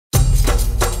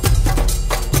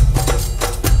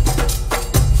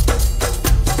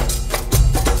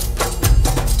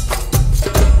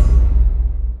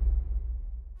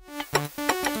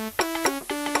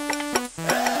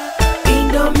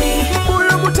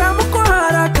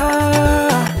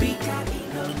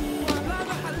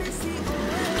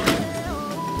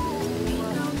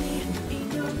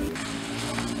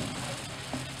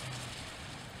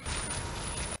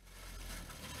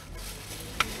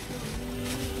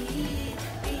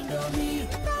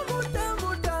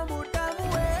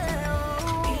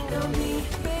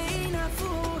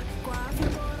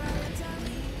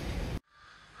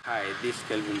This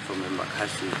Kelvin from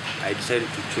Embakasi. I decided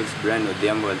to choose Ochieng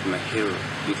Odhiambo as my hero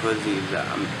because he is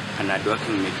an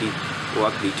hardworking medic who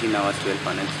worked 18 hours to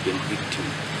help an accident victim.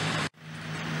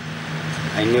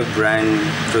 I knew Brian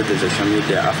through the social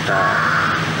media after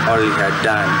all he had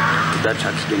done to that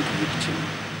accident victim.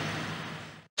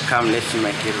 Come, let's see my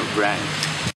hero, Brian.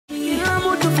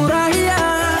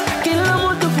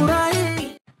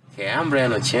 Okay, I'm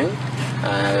Brian Ochieng.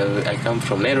 I come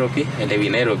from Nairobi and live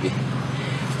in Nairobi.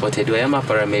 What I do, I am a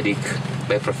paramedic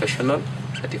by professional,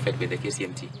 certified by the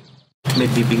KCMT.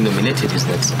 Maybe being nominated is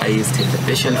that I stayed the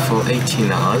patient for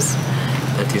 18 hours.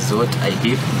 That is what I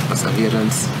did,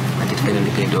 perseverance, and it finally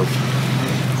paid off.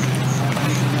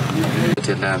 What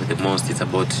I love the most is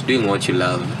about doing what you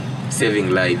love, saving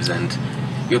lives, and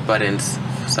your parents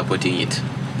supporting it.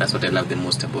 That's what I love the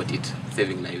most about it,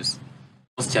 saving lives.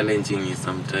 Most challenging is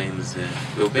sometimes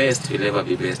your best will never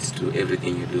be best to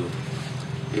everything you do.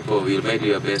 People will make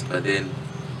your best, but then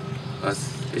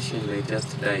as patient may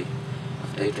just die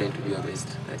after you trying to do your best.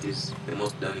 That is the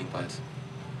most downing part.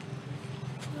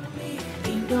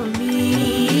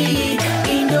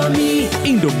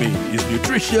 Indomie is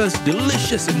nutritious,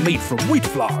 delicious, and made from wheat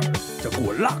flour.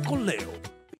 Chaguo lako leo.